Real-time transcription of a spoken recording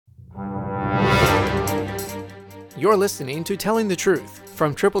You're listening to Telling the Truth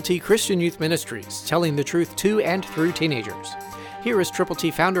from Triple T Christian Youth Ministries, telling the truth to and through teenagers. Here is Triple T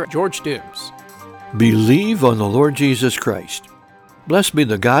founder George Dooms. Believe on the Lord Jesus Christ. Blessed be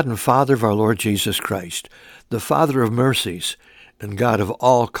the God and Father of our Lord Jesus Christ, the Father of mercies and God of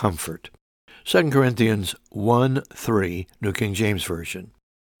all comfort. 2 Corinthians 1:3, New King James Version.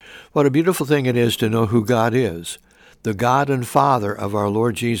 What a beautiful thing it is to know who God is, the God and Father of our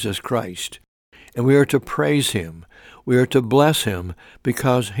Lord Jesus Christ. And we are to praise Him. We are to bless Him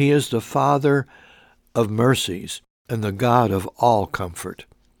because He is the Father of mercies and the God of all comfort.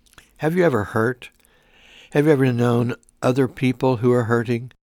 Have you ever hurt? Have you ever known other people who are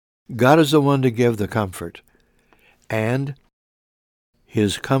hurting? God is the one to give the comfort, and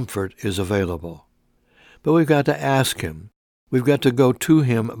His comfort is available. But we've got to ask Him. We've got to go to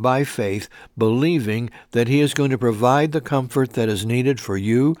Him by faith, believing that He is going to provide the comfort that is needed for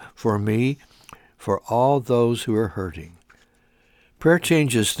you, for me, for all those who are hurting. Prayer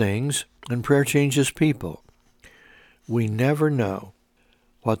changes things, and prayer changes people. We never know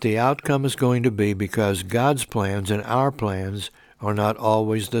what the outcome is going to be because God's plans and our plans are not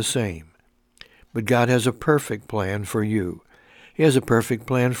always the same. But God has a perfect plan for you. He has a perfect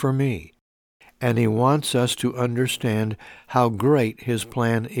plan for me. And He wants us to understand how great His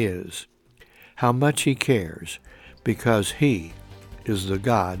plan is, how much He cares, because He is the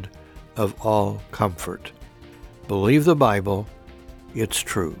God of all comfort. Believe the Bible. It's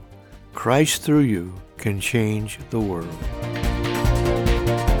true. Christ through you can change the world.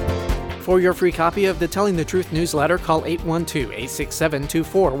 For your free copy of the Telling the Truth newsletter, call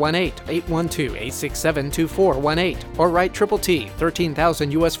 812-867-2418, 812-867-2418, or write Triple T,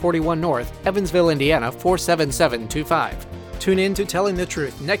 13,000 U.S. 41 North, Evansville, Indiana, 47725. Tune in to Telling the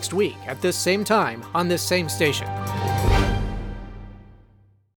Truth next week at this same time on this same station.